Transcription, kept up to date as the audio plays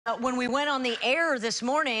When we went on the air this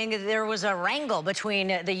morning, there was a wrangle between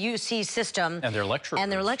the UC system and their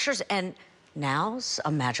lectures, and now's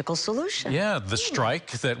a magical solution. Yeah, the strike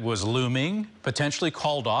that was looming, potentially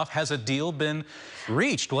called off. Has a deal been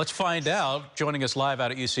reached? Let's find out. Joining us live out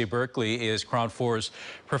at UC Berkeley is Crown 4's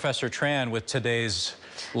Professor Tran with today's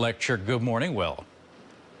lecture. Good morning, Will.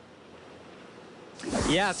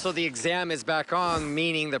 Yeah, so the exam is back on,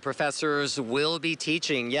 meaning the professors will be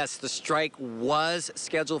teaching. Yes, the strike was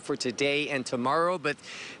scheduled for today and tomorrow, but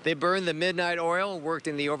they burned the midnight oil, worked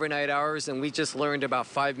in the overnight hours, and we just learned about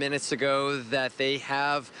 5 minutes ago that they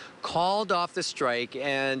have called off the strike,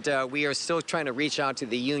 and we are still trying to reach out to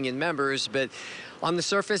the union members. But on the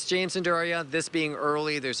surface, James and Daria, this being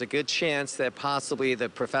early, there's a good chance that possibly the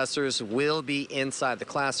professors will be inside the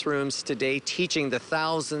classrooms today teaching the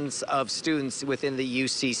thousands of students within the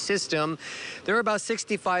UC system. There are about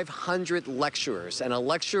 6,500 lecturers, and a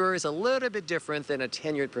lecturer is a little bit different than a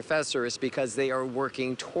tenured professor is because they are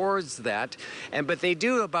working towards that. But they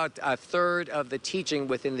do about a third of the teaching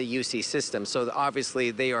within the UC system, so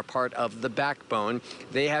obviously they are part of the backbone.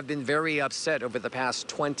 They have been very upset over the past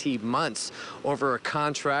 20 months over a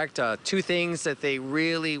contract. Two things that they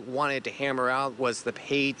really wanted to hammer out was the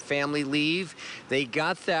paid family leave. They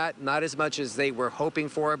got that, not as much as they were hoping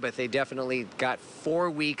for, but they definitely got 4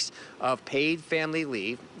 weeks of paid family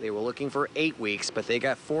leave. They were looking for 8 weeks, but they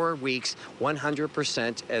got 4 weeks,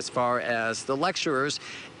 100% as far as the lecturers.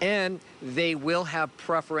 And they will have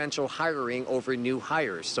preferential hiring over new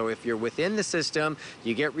hires. So if you're within the system,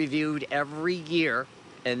 you get reviewed every year.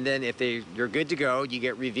 And then if you're good to go, you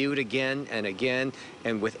get reviewed again and again.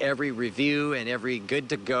 And with every review and every good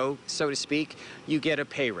to go, so to speak, you get a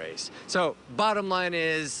pay raise. So bottom line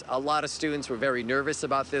is a lot of students were very nervous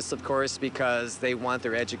about this, of course, because they want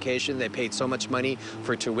their education. They paid so much money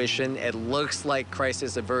for tuition. It looks like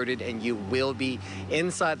crisis averted and you will be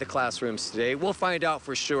inside the classrooms today. We'll find out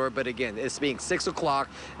for sure. But again, it's being 6 o'clock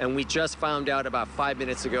and we just found out about 5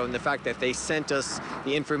 minutes ago. And the fact that they sent us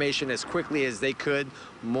the information as quickly as they could,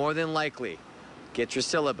 more than likely, get your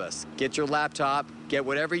syllabus, get your laptop, get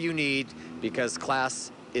whatever you need because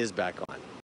class is back on.